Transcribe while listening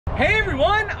Hey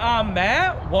everyone, I'm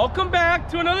Matt. Welcome back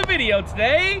to another video.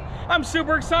 Today, I'm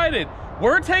super excited.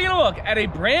 We're taking a look at a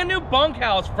brand new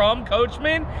bunkhouse from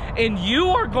Coachmen, and you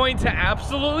are going to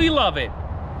absolutely love it.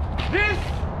 This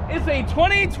is a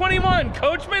 2021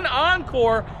 Coachmen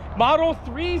Encore Model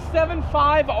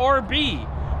 375RB.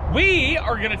 We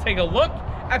are gonna take a look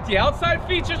at the outside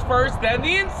features first, then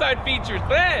the inside features.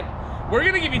 Then we're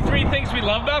gonna give you 3 things we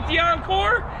love about the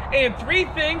Encore and 3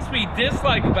 things we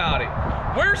dislike about it.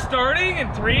 We're starting in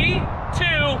 3, 2,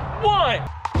 1.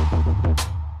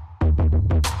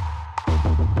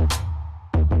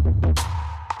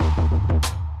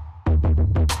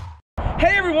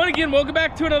 Hey everyone, again, welcome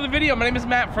back to another video. My name is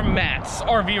Matt from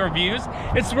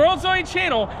MattsRVReviews. It's the world's only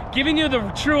channel giving you the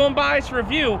true unbiased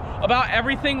review about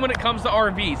everything when it comes to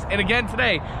RVs. And again,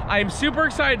 today, I am super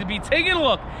excited to be taking a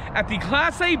look at the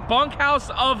Class A bunkhouse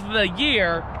of the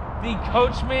year, the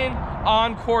Coachmen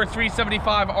Encore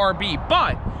 375RB.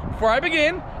 But before I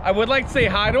begin, I would like to say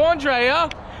hi to Andrea.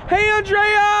 Hey Andrea!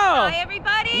 Hi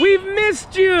everybody! We've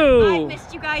missed you! I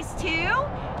missed you guys too.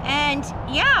 And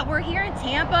yeah, we're here in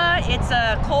Tampa. It's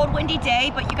a cold, windy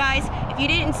day, but you guys, if you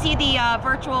didn't see the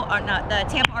the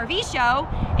Tampa RV show,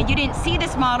 and you didn't see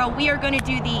this model, we are going to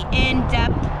do the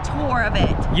in-depth tour of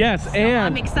it. Yes, so and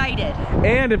I'm excited.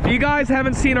 And if you guys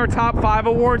haven't seen our top 5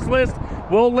 awards list,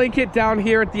 we'll link it down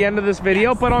here at the end of this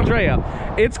video. Yes. But Andrea,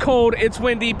 it's cold, it's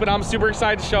windy, but I'm super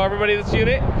excited to show everybody this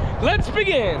unit. Let's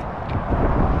begin.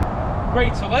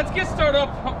 Great, so let's get started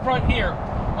up front here.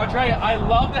 Andrea, I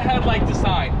love the headlight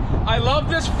design. I love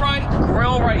this front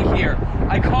grille right here.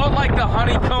 I call it like the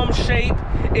honeycomb shape.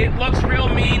 It looks real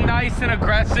mean, nice, and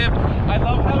aggressive. I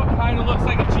love how it kind of looks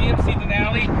like a GMC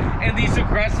Denali and these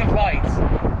aggressive lights.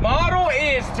 Model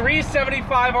is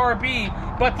 375RB,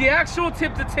 but the actual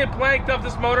tip-to-tip length of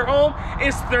this motorhome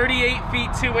is 38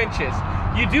 feet 2 inches.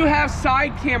 You do have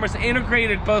side cameras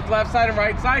integrated both left side and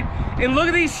right side. And look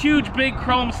at these huge, big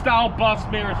chrome-style bus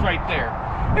mirrors right there.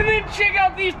 And then check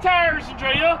out these tires,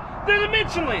 Andrea. They're the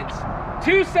Michelin's.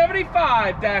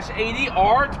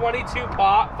 275-80R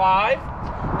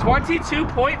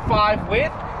 22.5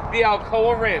 width, the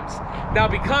Alcoa rims. Now,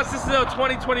 because this is a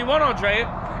 2021, Andrea,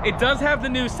 it does have the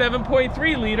new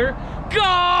 7.3 liter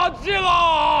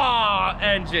Godzilla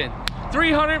engine.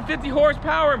 350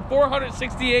 horsepower and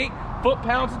 468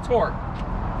 foot-pounds of torque.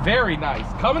 Very nice.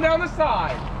 Coming down the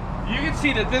side, you can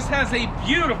see that this has a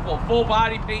beautiful full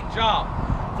body paint job.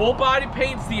 Full body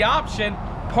paint's the option,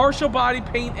 partial body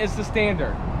paint is the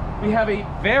standard. We have a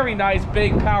very nice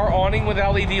big power awning with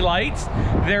LED lights.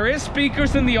 There is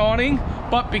speakers in the awning,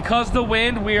 but because of the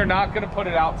wind, we are not going to put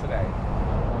it out today.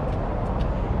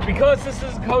 Because this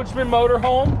is a Coachmen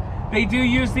motorhome, they do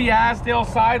use the Asdale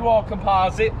sidewall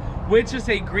composite, which is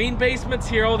a green-based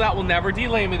material that will never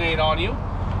delaminate on you.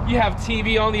 You have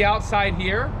TV on the outside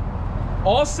here.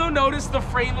 Also notice the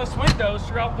frameless windows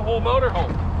throughout the whole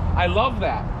motorhome. I love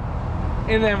that.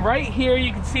 And then right here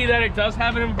you can see that it does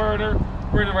have an inverter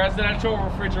for the residential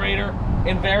refrigerator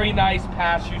and very nice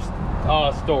pass-through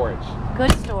storage.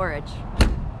 Good storage.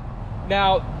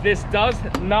 Now this does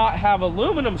not have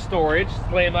aluminum storage,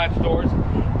 slam latch doors,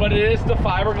 but it is the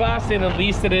fiberglass, and at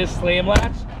least it is slam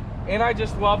latch. And I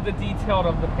just love the detail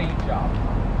of the paint job.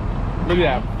 Look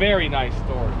at that, very nice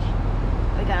storage.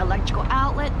 We got electrical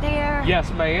outlet there. Yes,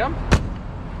 ma'am.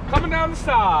 Coming down the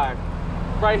side.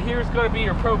 Right here is going to be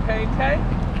your propane tank.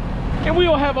 And we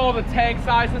will have all the tank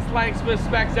sizes, lengths,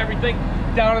 specs, everything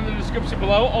down in the description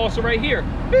below. Also right here,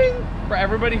 bing, for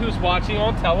everybody who's watching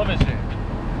on television.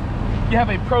 You have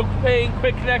a propane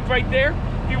quick connect right there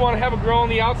if you want to have a grill on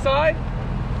the outside.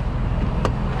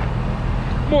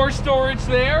 More storage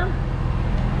there.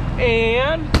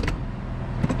 And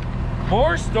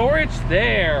more storage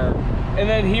there. And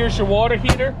then here's your water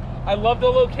heater. I love the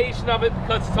location of it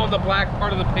because it's on the black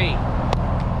part of the paint.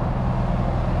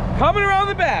 Coming around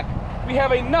the back, we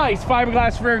have a nice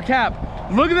fiberglass rear cap.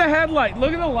 Look at the headlight,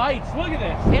 look at the lights, look at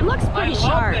this. It looks pretty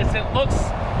sharp. I love this, it looks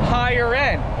higher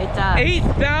end. It does.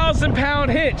 8,000 pound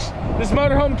hitch. This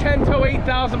motorhome can tow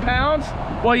 8,000 pounds.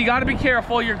 Well, you gotta be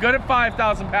careful, you're good at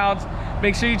 5,000 pounds.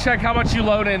 Make sure you check how much you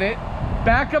load in it.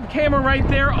 Backup camera right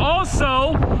there.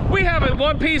 Also, we have a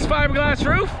one-piece fiberglass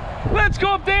roof. Let's go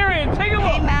up there and take a look.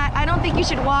 Hey Matt, I don't think you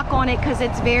should walk on it because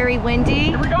it's very windy.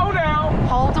 Here we go now.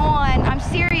 Hold on, I'm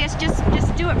serious, just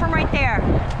do it from right there.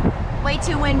 Way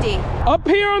too windy. Up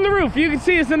here on the roof, you can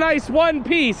see it's a nice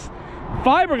one-piece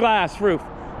fiberglass roof.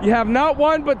 You have not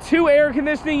one, but 2 air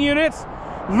conditioning units.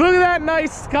 Look at that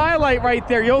nice skylight right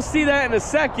there. You'll see that in a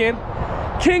second.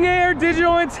 King Air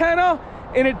digital antenna,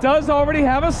 and it does already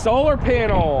have a solar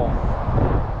panel.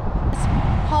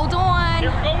 Hold on. Here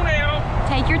we go now.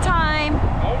 Take your time.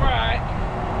 All right.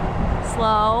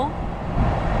 slow.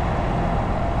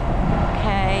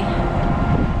 Okay.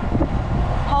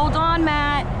 Hold on,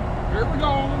 Matt. Here we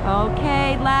go.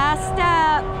 Okay, last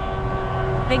step.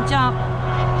 Big jump.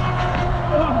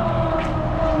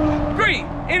 Great.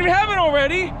 And if you haven't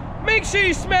already, make sure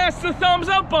you smash the thumbs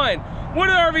up button. What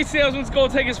did RV salesman's go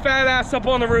take his fat ass up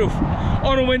on the roof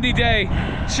on a windy day?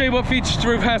 Show you what features the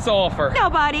roof has to offer.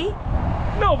 Nobody.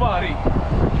 Nobody.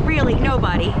 Really,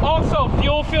 nobody. Also,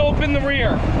 fuel fill up in the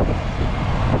rear.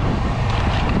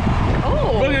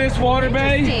 Oh. Look at this water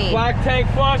bay. Black tank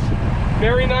flush.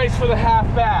 Very nice for the half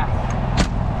bath.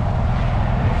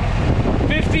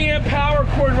 50 amp power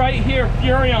cord right here.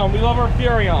 Furrion. We love our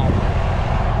Furrion.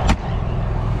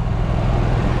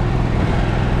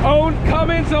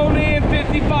 Cummins Onan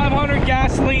 5500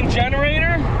 gasoline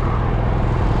generator.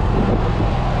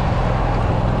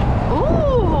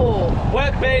 Ooh.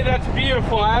 Wet bay, that's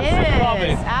beautiful. I absolutely love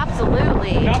it.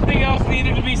 Absolutely. Nothing else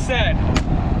needed to be said.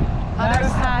 Other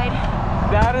side.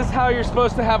 That is how you're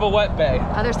supposed to have a wet bay.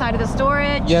 Other side of the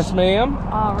storage. Yes, ma'am.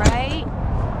 All right.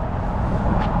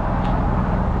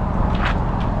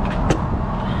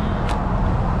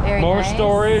 Very More nice.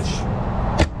 storage.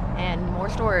 And more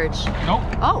storage. Nope.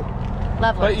 Oh,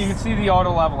 leveling. But you can see the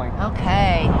auto leveling.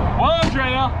 Okay. Well,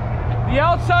 Andrea, the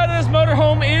outside of this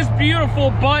motorhome is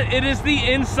beautiful, but it is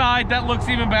the inside that looks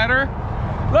even better.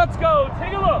 Let's go.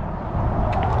 Take a look.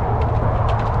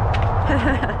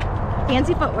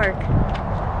 Fancy footwork.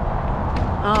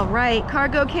 All right,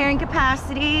 cargo carrying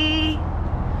capacity.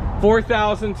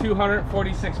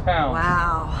 4,246 pounds.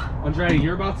 Wow. Andrea,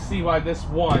 you're about to see why this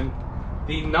won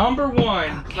the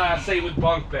 #1 Class A with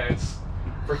bunk beds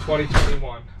for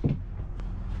 2021.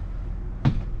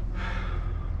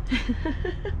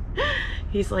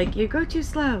 He's like, you go too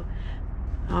slow.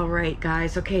 All right,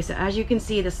 guys. Okay, so as you can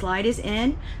see, the slide is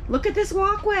in. Look at this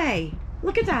walkway.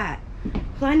 Look at that.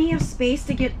 Plenty of space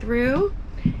to get through.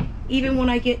 Even when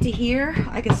I get to here,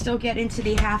 I can still get into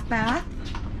the half bath.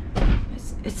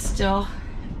 It's still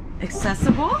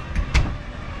accessible.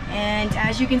 And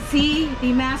as you can see,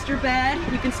 the master bed,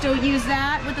 you can still use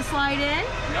that with the slide in.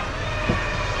 Yep.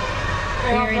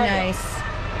 Very nice.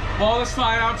 While the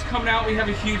slide out's coming out, we have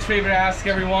a huge favor to ask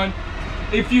everyone.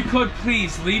 If you could,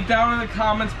 please leave down in the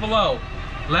comments below.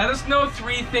 Let us know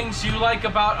 3 things you like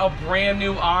about a brand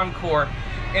new Encore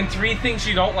and 3 things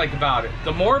you don't like about it.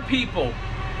 The more people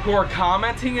who are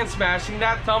commenting and smashing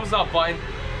that thumbs up button,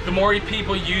 the more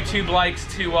people YouTube likes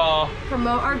to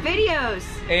promote our videos.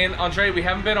 And Andrea, we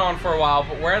haven't been on for a while,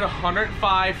 but we're at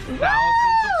 105,000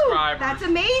 subscribers. That's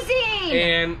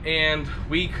amazing. And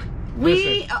we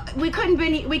couldn't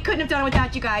have done it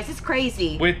without you guys. It's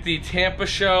crazy. With the Tampa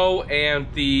show and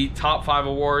the top 5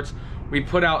 awards, we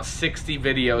put out 60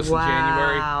 videos in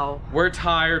January. We're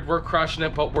tired, we're crushing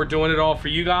it, but we're doing it all for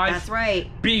you guys. That's right.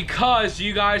 Because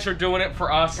you guys are doing it for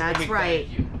us. That's right.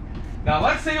 Thank you. Now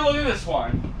let's take a look at this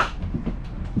one.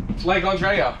 Like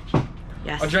Andrea.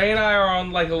 Yes. Andrea and I are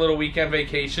on like a little weekend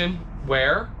vacation.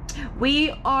 Where?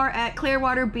 We are at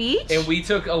Clearwater Beach. And we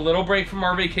took a little break from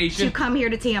our vacation to come here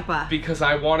to Tampa. Because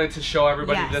I wanted to show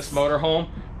everybody this motorhome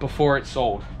before it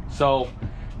sold. So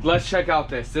let's check out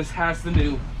this. This has the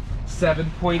new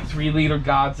 7.3 liter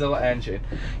Godzilla engine.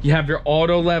 You have your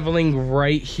auto leveling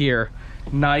right here.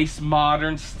 Nice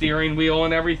modern steering wheel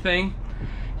and everything.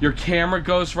 Your camera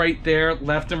goes right there,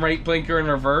 left and right blinker in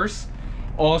reverse.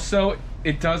 Also,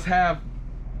 it does have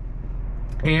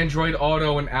Android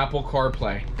Auto and Apple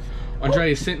CarPlay.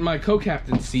 Andrea, sit in my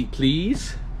co-captain seat,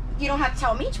 please. You don't have to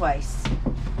tell me twice.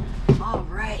 All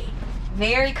right.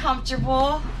 Very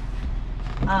comfortable.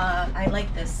 I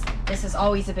like this. This is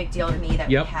always a big deal to me that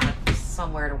we have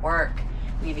somewhere to work.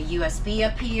 We have a USB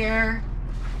up here.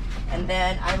 And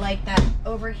then I like that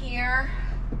over here.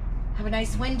 Have a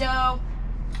nice window.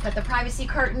 Got the privacy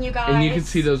curtain, you guys. And you can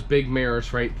see those big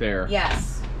mirrors right there.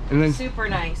 Yes. And then super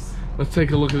nice. Let's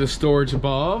take a look at the storage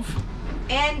above.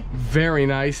 And very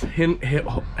nice.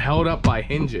 Held up by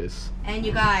hinges. And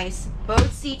you guys,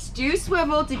 both seats do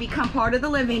swivel to become part of the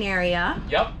living area.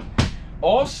 Yep.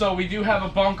 Also, we do have a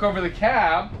bunk over the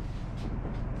cab.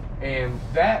 And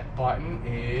that button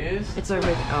is... It's over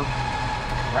there. Oh.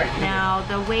 Right here. Now,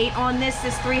 the weight on this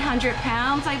is 300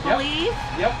 pounds, I believe.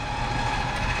 Yep.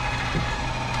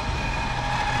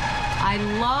 I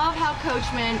love how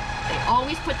Coachmen, they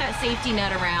always put that safety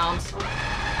net around.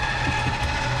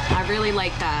 I really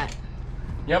like that.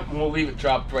 Yep, and we'll leave it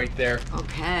dropped right there.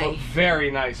 Okay. But very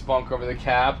nice bunk over the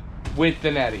cab with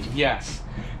the netting, yes.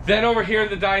 Then over here in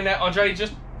the dinette, Andrea,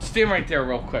 just stand right there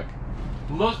real quick.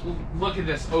 Look at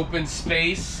this open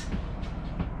space.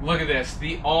 Look at this,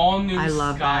 the all-new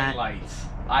skylights.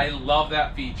 I love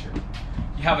that feature.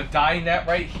 You have a dinette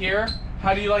right here.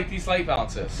 How do you like these light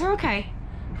balances? They're okay.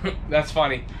 That's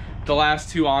funny. The last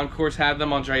two Encores had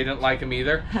them. Andrea didn't like them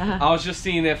either. I was just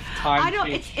seeing if time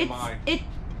changed your mind.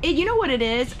 You know what it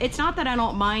is? It's not that I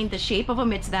don't mind the shape of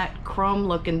them. It's that chrome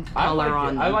looking color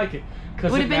on them. I like it.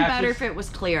 It would have been better if it was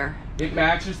clear. It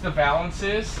matches the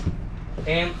balances.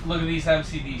 And look at these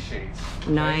MCD shades.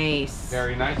 Nice.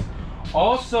 Very nice.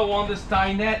 Also on this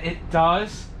dinette, it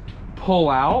does pull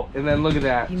out. And then look at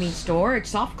that. You mean storage?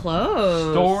 Soft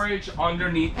close. Storage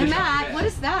underneath the And Matt, dinette. what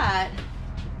is that?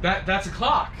 That's a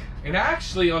clock. And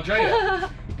actually, Andrea,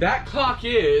 that clock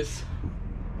is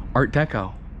Art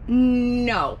Deco.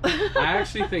 No. I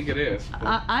actually think it is.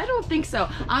 I don't think so.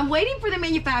 I'm waiting for the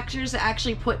manufacturers to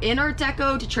actually put in Art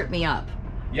Deco to trip me up.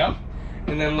 Yep.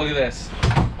 And then look at this.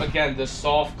 Again, the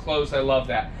soft close, I love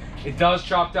that. It does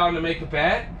drop down to make a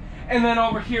bed. And then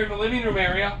over here in the living room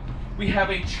area, we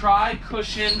have a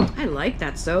tri-cushion. I like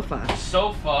that sofa.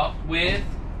 Sofa with...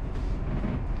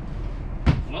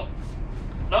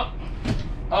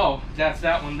 Oh, that's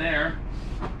that one there.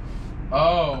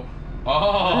 Oh.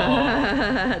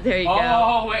 There you go.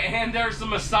 Oh, and there's a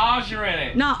massager in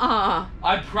it. Nuh-uh.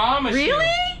 I promise you.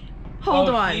 Really? Hold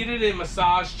on. Heated in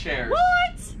massage chairs.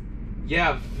 What?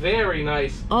 Yeah, very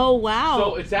nice. Oh, wow.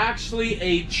 So it's actually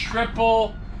a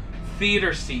triple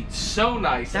theater seat. So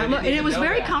nice. And it was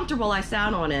very comfortable. I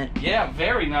sat on it. Yeah,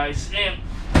 very nice. And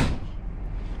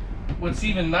what's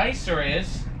even nicer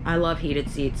is... I love heated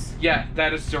seats. Yeah,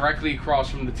 that is directly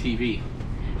across from the TV.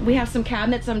 We have some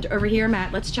cabinets over here,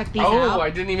 Matt. Let's check these out. Oh,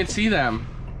 I didn't even see them.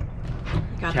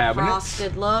 Got Cabinets. the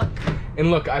frosted look.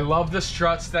 And look, I love the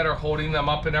struts that are holding them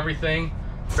up and everything.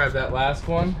 Grab that last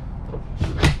one.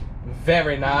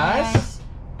 Very nice.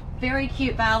 Very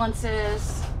cute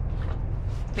balances.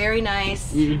 Very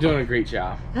nice. You're doing a great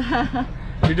job.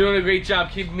 You're doing a great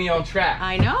job keeping me on track.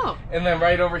 I know. And then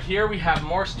right over here, we have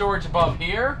more storage above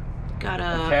here. Got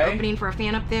a opening for a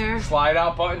fan up there. Slide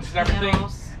out buttons and everything.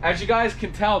 As you guys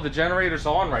can tell, the generator's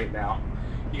on right now.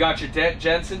 You got your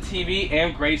Jensen TV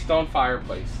and Greystone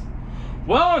fireplace.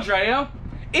 Well, Andrea,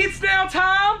 it's now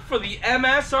time for the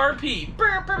MSRP.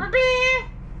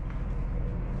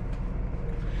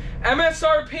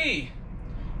 MSRP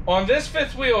on this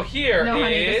fifth wheel here No,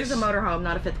 honey, this is a motorhome,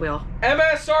 not a fifth wheel.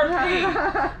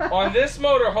 MSRP on this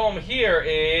motorhome here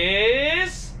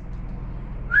is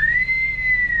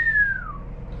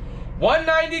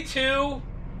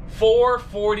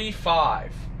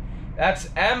 $192,445. That's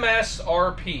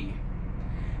MSRP.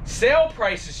 Sale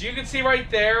prices, you can see right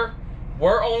there,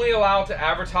 we're only allowed to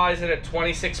advertise it at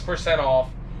 26%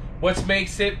 off, which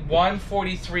makes it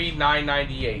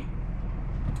 $143,998.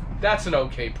 That's an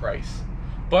okay price.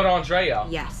 But Andrea,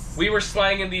 yes, we were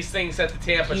slanging these things at the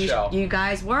Tampa show. You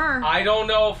guys were. I don't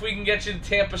know if we can get you the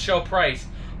Tampa show price,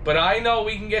 but I know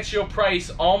we can get you a price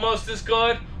almost as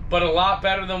good, but a lot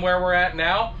better than where we're at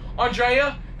now.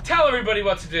 Andrea, tell everybody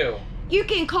what to do. You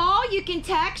can call, you can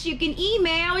text, you can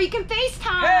email, you can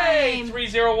FaceTime. Hey,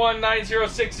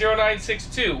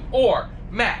 301-906-0962 or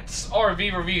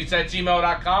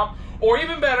MattsRVReviews@gmail.com, or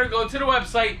even better, go to the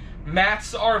website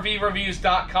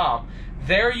MattsRVReviews.com.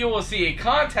 There you will see a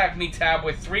Contact Me tab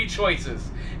with 3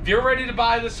 choices. If you're ready to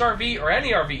buy this RV or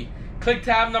any RV, click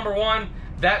tab number 1.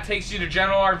 That takes you to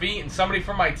General RV, and somebody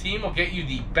from my team will get you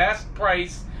the best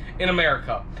price in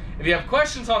America. If you have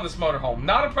questions on this motorhome,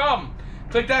 not a problem.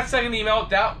 Click that second email.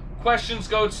 That questions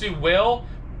go to Will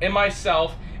and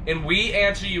myself, and we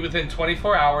answer you within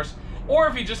 24 hours. Or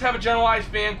if you just have a generalized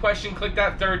fan question, click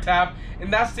that third tab,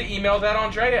 and that's the email that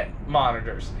Andrea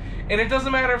monitors. And it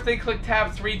doesn't matter if they click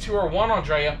tab 3, 2, or 1,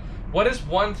 Andrea. What is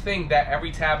one thing that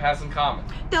every tab has in common?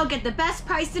 They'll get the best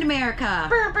price in America.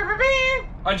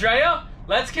 Andrea,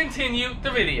 let's continue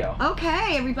the video.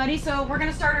 Okay, everybody, so we're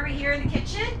gonna start over here in the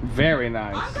kitchen. Very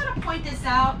nice. I'm gonna point this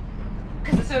out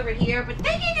because it's over here, but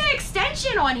they need an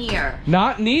extension on here.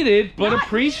 Not needed, but Not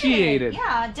appreciated. needed.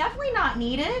 Yeah, definitely not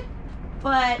needed,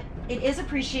 but it is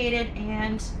appreciated,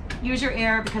 and use your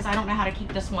air because I don't know how to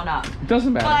keep this one up. It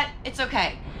doesn't matter. But it's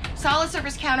okay. Solid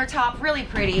surface countertop, really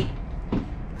pretty.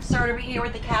 Start over here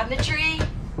with the cabinetry.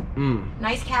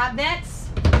 Nice cabinets.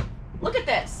 Look at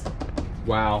this.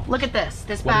 Wow. Look at this.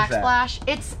 This What is that? backsplash.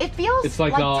 It feels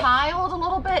like tiled a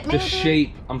little bit, maybe. The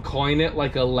shape, I'm calling it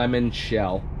like a lemon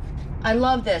shell. I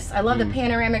love this. I love the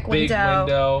panoramic window.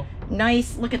 Big window.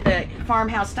 Nice. Look at the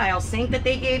farmhouse style sink that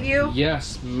they gave you.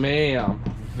 Yes, ma'am.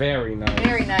 Very nice.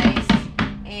 Very nice.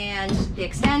 And the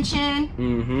extension.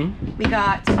 We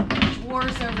got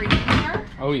drawers over here.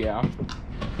 Oh, yeah.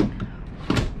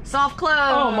 Soft close.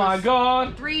 Oh, my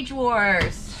God. 3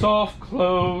 drawers. Soft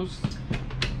closed.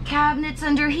 Cabinets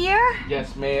under here.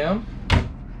 Yes, ma'am.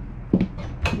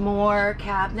 more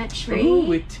cabinetry. Ooh,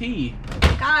 with tea.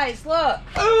 Guys, look.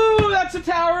 Ooh, that's a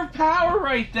tower of power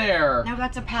right there. No,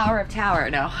 that's a power of tower.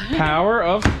 No. Power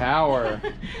of power.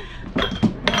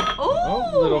 Ooh. Oh,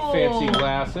 little fancy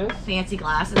glasses. Fancy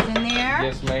glasses in there.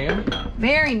 Yes, ma'am.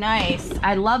 Very nice.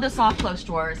 I love the soft close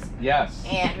drawers. Yes.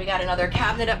 And we got another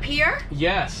cabinet up here.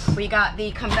 Yes. We got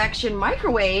the convection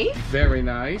microwave. Very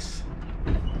nice.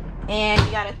 And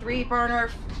we got a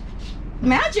 3-burner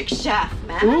Magic Chef,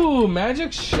 man. Ooh,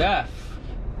 Magic Chef.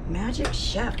 Magic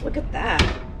Chef, look at that.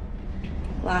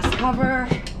 Glass cover.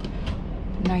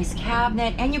 Nice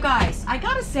cabinet. And you guys, I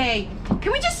gotta say,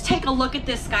 can we just take a look at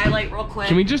this skylight real quick?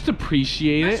 Can we just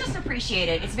appreciate Let's it? just appreciate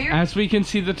it. It's very... As we can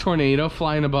see the tornado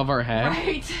flying above our head.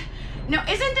 Right. No,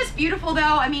 isn't this beautiful though?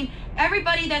 I mean,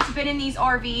 everybody that's been in these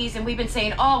RVs and we've been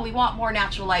saying, oh, we want more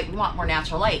natural light, we want more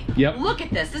natural light. Yep. Look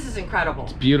at this. This is incredible.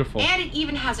 It's beautiful. And it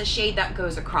even has a shade that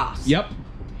goes across. Yep.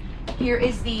 Here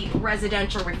is the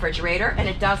residential refrigerator, and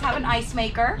it does have an ice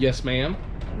maker. Yes, ma'am.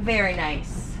 Very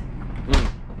nice.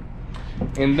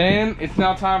 And then it's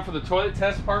now time for the toilet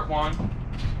test part 1.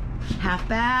 Half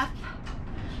bath.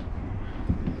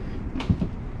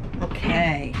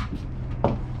 Okay.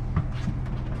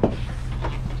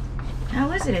 How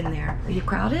is it in there? Are you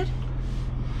crowded?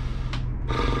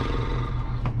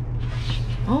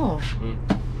 Oh.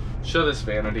 Show this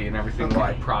vanity and everything while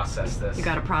I process this. You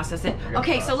gotta process it.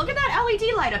 Okay, so look at that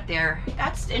LED light up there.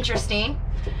 That's interesting.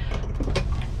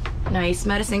 Nice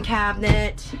medicine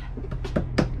cabinet.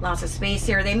 Lots of space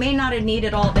here. They may not have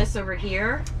needed all this over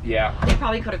here. Yeah. They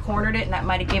probably could have cornered it and that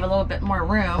might have gave a little bit more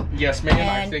room. Yes, ma'am.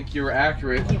 I And think you're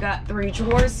accurate. you got 3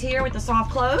 drawers here with the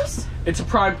soft close. It's a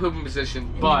prime pooping position,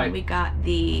 And but then we got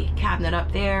the cabinet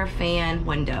up there, fan,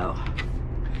 window.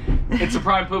 it's a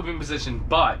prime pooping position,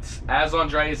 but as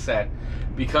Andrea said,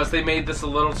 because they made this a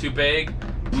little too big,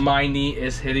 my knee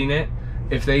is hitting it.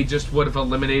 If they just would have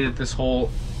eliminated this whole,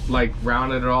 like,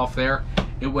 rounded it off there,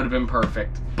 it would have been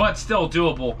perfect. But still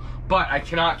doable. But I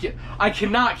cannot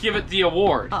give it the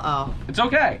award. Uh-oh. It's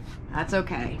okay. That's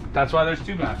okay. That's why there's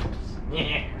 2 bathrooms.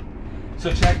 Yeah.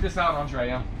 So check this out,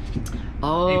 Andrea.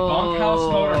 Oh. A bunkhouse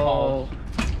motorhome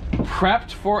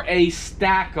prepped for a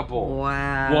stackable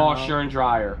washer and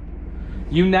dryer.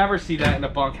 You never see that in a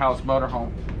bunkhouse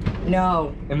motorhome.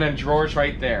 No. And then drawers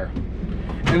right there.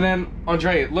 And then,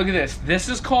 Andrea, look at this. This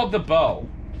is called the Bow.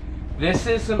 This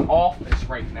is an office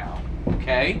right now,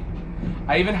 okay?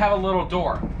 I even have a little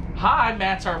door. Hi,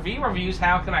 MattsRVReviews,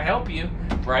 how can I help you?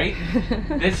 Right?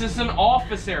 This is an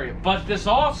office area, but this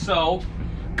also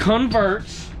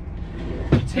converts.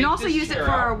 You can also use it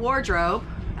for a wardrobe,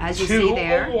 as you see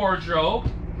there. To a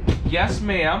wardrobe. Yes,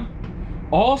 ma'am.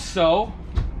 Also.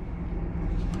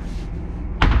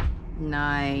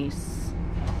 Nice.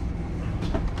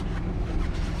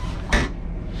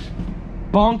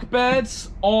 Bunk beds,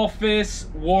 office,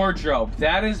 wardrobe.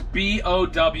 That is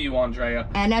BOW, Andrea.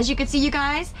 And as you can see, you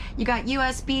guys, you got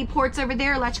USB ports over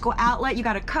there, electrical outlet. You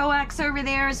got a coax over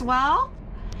there as well.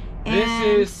 This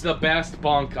is the best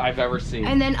bunk I've ever seen.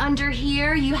 And then under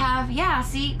here, you have, yeah,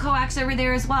 see, coax over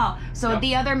there as well. So Yep.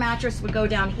 the other mattress would go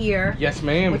down here. Yes,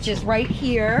 ma'am. Which is right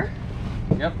here.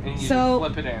 Yep, and you So,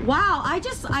 just flip it in. wow,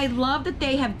 I love that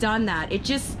they have done that. It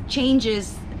just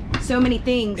changes so many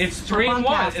things. It's for 3 in 1.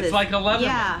 bunkhouses. It's like 11.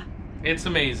 Yeah. It's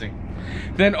amazing.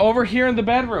 Then over here in the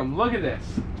bedroom, look at this.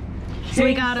 So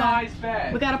we King size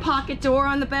bed. We got a pocket door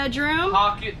on the bedroom.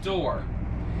 Pocket door.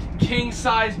 King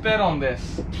size bed on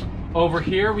this. Over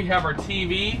here we have our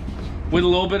TV with a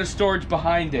little bit of storage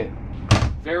behind it.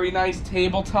 Very nice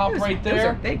tabletop right there. Those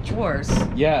are big drawers.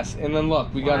 Yes, and then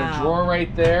look, we got Wow. a drawer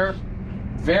right there.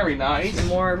 Very nice. Some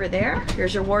more over there.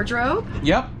 Here's your wardrobe.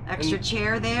 Yep. Extra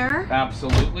chair there.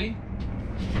 Absolutely.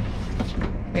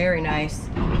 Very nice.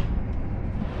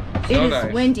 So It is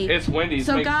nice. windy. It's windy. It's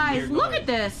So making guys, weird look noise. at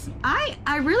this.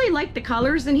 I really like the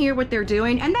colors in here, what they're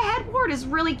doing, and the headboard is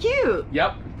really cute.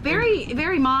 Yep.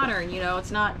 Very modern. You know,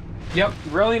 it's not. Yep.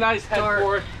 Really nice Dark.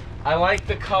 headboard. I like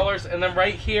the colors, and then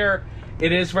right here,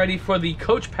 it is ready for the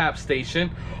coach pap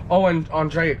station. Oh, and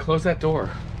Andrea, close that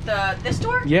door. This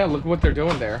door? Yeah, look what they're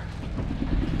doing there.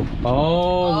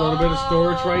 Oh, a little bit of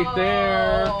storage right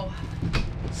there.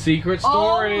 Secret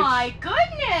storage. Oh my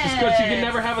goodness! Just because you can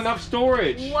never have enough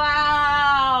storage.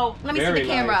 Wow! Let me see Very the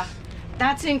camera. nice.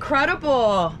 That's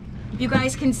incredible. You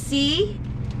guys can see.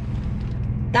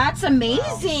 That's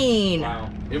amazing. Wow.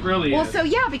 It really Well, is. so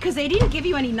yeah, because they didn't give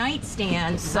you any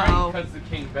nightstands, so. Right, because the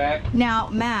king bed. Now,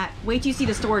 Matt, wait till you see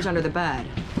the storage under the bed.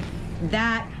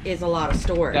 That is a lot of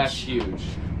storage. That's huge.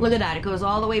 Look at that. It goes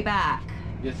all the way back.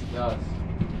 Yes, it does.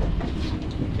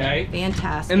 Okay.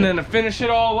 Fantastic. And then to finish it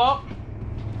all up,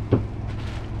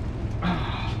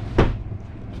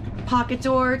 pocket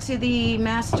door to the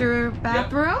master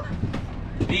bathroom.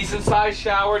 Yep. Decent sized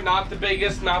shower, not the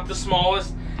biggest, not the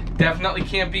smallest. Definitely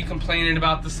can't be complaining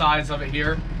about the size of it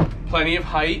here. Plenty of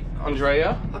height,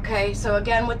 Andrea. Okay, so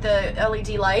again with the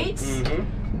LED lights.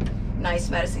 Mm-hmm. Nice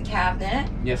medicine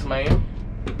cabinet. Yes, ma'am.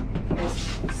 There's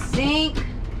sink,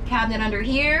 cabinet under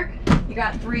here. You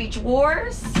got 3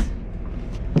 drawers.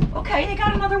 Okay, they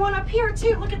got another one up here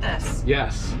too. Look at this.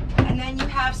 Yes. And then you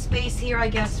have space here, I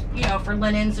guess, you know, for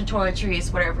linens and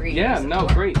toiletries, whatever you use. No,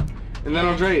 great. And then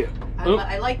Andrea.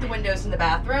 I like the windows in the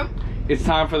bathroom. It's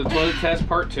time for the toilet test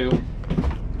part 2.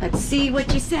 Let's see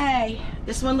what you say.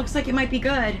 This one looks like it might be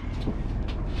good.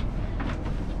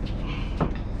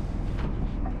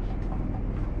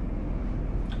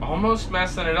 Almost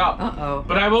messing it up. Uh-oh.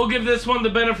 But I will give this one the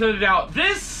benefit of the doubt.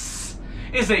 This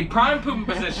is a prime pooping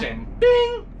position.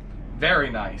 Bing! Very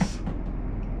nice.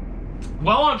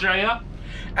 Well, Andrea,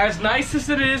 as nice as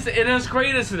it is, and as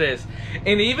great as it is,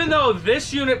 and even though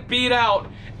this unit beat out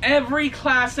every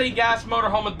Class A gas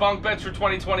motorhome with bunk beds for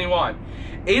 2021,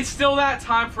 it's still that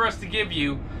time for us to give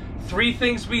you 3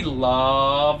 things we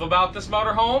love about this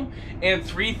motorhome and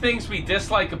 3 things we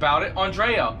dislike about it.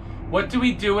 Andrea, what do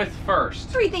we do with first?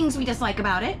 3 things we dislike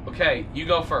about it. Okay, you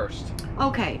go first.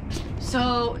 Okay,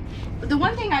 so the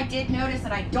one thing I did notice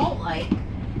that I don't like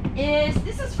is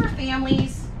this is for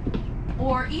families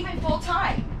or even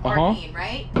full-time RVing,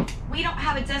 right? We don't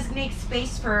have a designated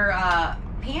space for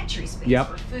pantry space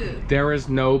for food. There is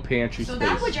no pantry space. So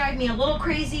that would drive me a little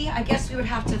crazy. I guess we would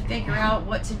have to figure out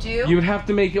what to do. You would have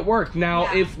to make it work. Now,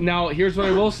 here's what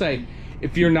I will say.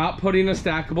 If you're not putting a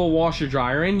stackable washer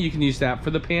dryer in, you can use that for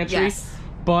the pantry. Yes.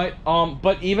 But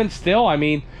even still, I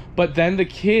mean, but then the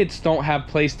kids don't have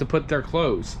place to put their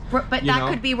clothes. But that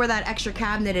could be where that extra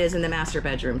cabinet is in the master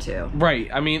bedroom too. Right.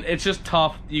 I mean, it's just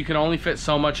tough. You can only fit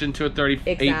so much into a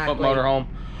 38-foot motorhome.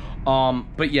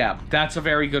 But yeah, that's a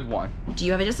very good one. Do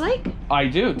you have a dislike? I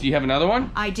do. Do you have another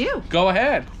one? I do. Go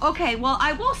ahead. Okay, well,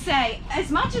 I will say, as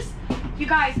much as, you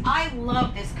guys, I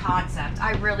love this concept.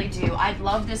 I really do. I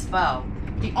love this bow.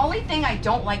 The only thing I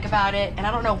don't like about it, and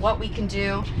I don't know what we can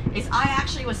do, is I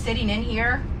actually was sitting in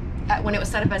here when it was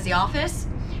set up as the office,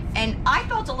 and I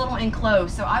felt a little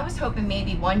enclosed, so I was hoping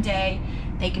maybe one day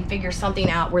they can figure something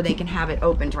out where they can have it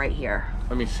opened right here.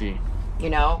 Let me see. You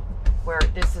know, where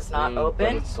this is not open.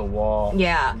 But it's the wall.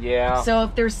 Yeah. Yeah. So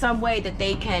if there's some way that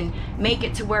they can make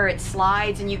it to where it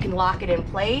slides and you can lock it in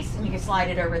place and you can slide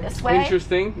it over this way.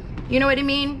 Interesting. You know what I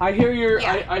mean? I hear your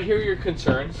I hear your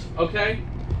concerns. Okay.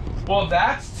 Well,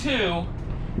 that's 2,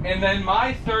 and then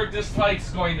my third dislike is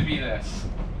going to be this.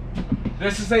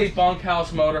 This is a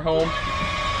bunkhouse motorhome.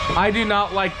 I do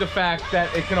not like the fact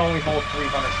that it can only hold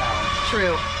 300 pounds.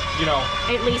 True. You know.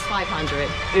 At least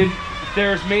 500.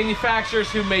 There's manufacturers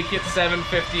who make it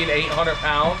 750 and 800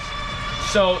 pounds.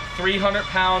 So 300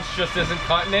 pounds just isn't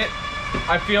cutting it.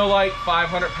 I feel like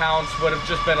 500 pounds would have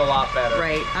just been a lot better.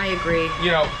 Right, I agree.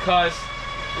 You know, because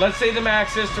let's say the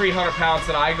max is 300 pounds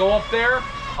and I go up there,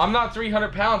 I'm not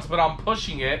 300 pounds, but I'm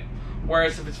pushing it.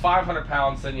 Whereas if it's 500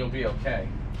 pounds, then you'll be okay.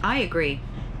 I agree.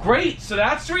 Great, so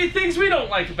that's 3 things we don't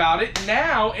like about it.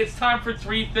 Now it's time for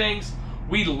 3 things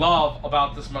we love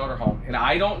about this motorhome. And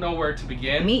I don't know where to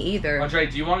begin. Me either. Andre,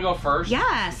 do you want to go first?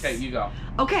 Yes. Okay, you go.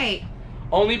 Okay.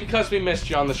 Only because we missed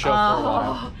you on the show for a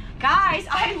while. Guys,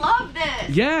 I love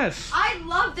this. Yes. I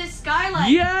love this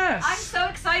skylight. Yes. I'm so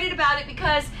excited about it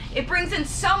because it brings in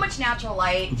so much natural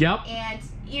light. Yep. And,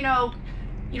 you know,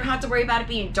 you don't have to worry about it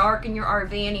being dark in your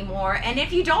RV anymore. And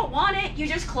if you don't want it, you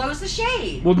just close the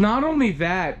shade. Well, not only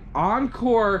that,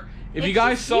 Encore, if you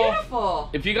guys saw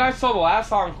the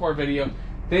last Encore video,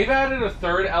 they've added a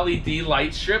 3rd LED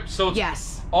light strip, so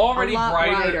it's already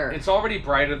brighter. It's already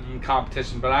brighter than the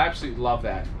competition, but I absolutely love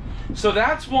that. So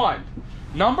that's 1.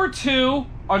 Number 2,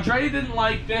 Andrea didn't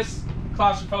like this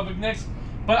claustrophobic Nix,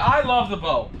 but I love the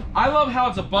bow. I love how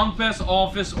it's a bunk bed,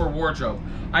 office, or wardrobe.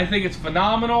 I think it's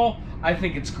phenomenal. I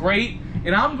think it's great,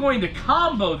 and I'm going to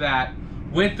combo that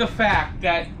with the fact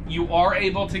that you are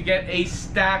able to get a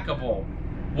stackable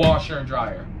washer and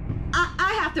dryer.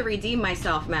 I have to redeem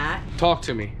myself, Matt. Talk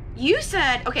to me. You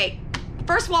said, okay,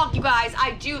 first of all, you guys,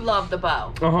 I do love the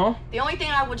bow. Uh-huh. The only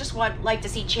thing I would just like to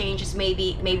see change is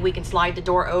maybe we can slide the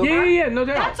door over. Yeah, no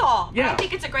doubt. That's all. Yeah. I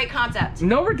think it's a great concept.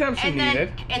 No redemption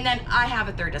needed. And then I have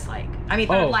a third dislike. I mean,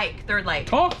 third like.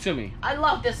 Talk to me. I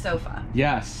love this sofa.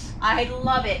 Yes. I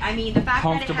love it. I mean, the fact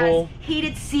that it has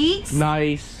heated seats.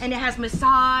 Nice. And it has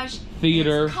massage.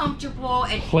 Theater. It's comfortable.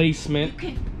 And placement.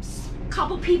 A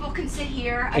couple people can sit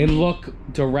here. I mean, look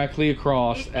directly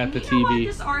across at the TV. You know what?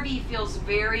 This RV feels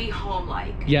very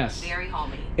home-like. Yes. Very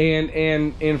homey.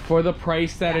 And for the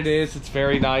price that it is, it's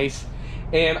very nice.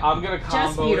 And I'm gonna combo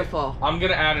just beautiful. I'm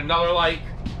gonna add another light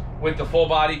with the full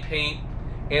body paint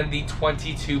and the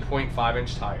 22.5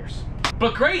 inch tires.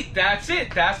 But great, that's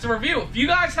it. That's the review. If you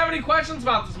guys have any questions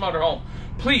about this motorhome,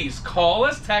 please call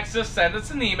us, text us, send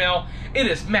us an email. It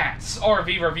is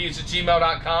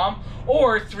MattsRVReviews@gmail.com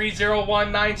or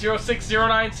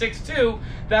 301-906-0962.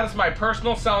 That is my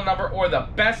personal cell number, or the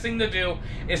best thing to do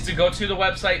is to go to the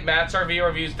website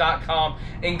MattsRVReviews.com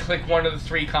and click one of the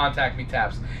 3 contact me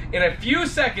tabs. In a few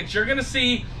seconds, you're gonna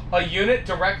see a unit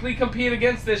directly compete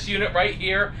against this unit right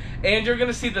here, and you're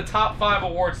gonna see the top 5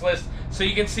 awards list, so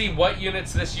you can see what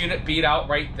units this unit beat out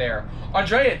right there.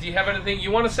 Andrea, do you have anything you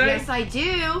want to say? Yes, I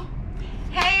do.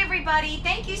 Hey everybody,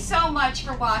 thank you so much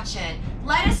for watching.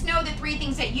 Let us know the 3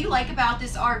 things that you like about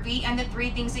this RV and the 3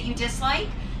 things that you dislike.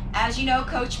 As you know,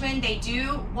 Coachmen, they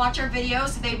do watch our videos,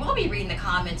 so they will be reading the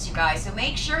comments, you guys. So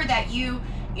make sure that you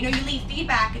leave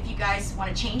feedback if you guys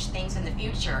want to change things in the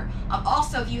future.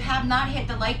 Also, if you have not hit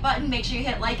the like button, make sure you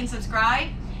hit like and subscribe.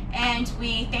 And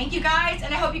we thank you guys,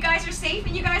 and I hope you guys are safe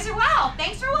and you guys are well.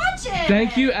 Thanks for watching.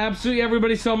 Thank you, absolutely,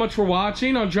 everybody, so much for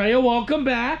watching. Andrea, welcome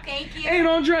back. Thank you. And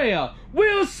Andrea,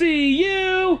 we'll see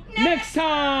you next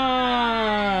time.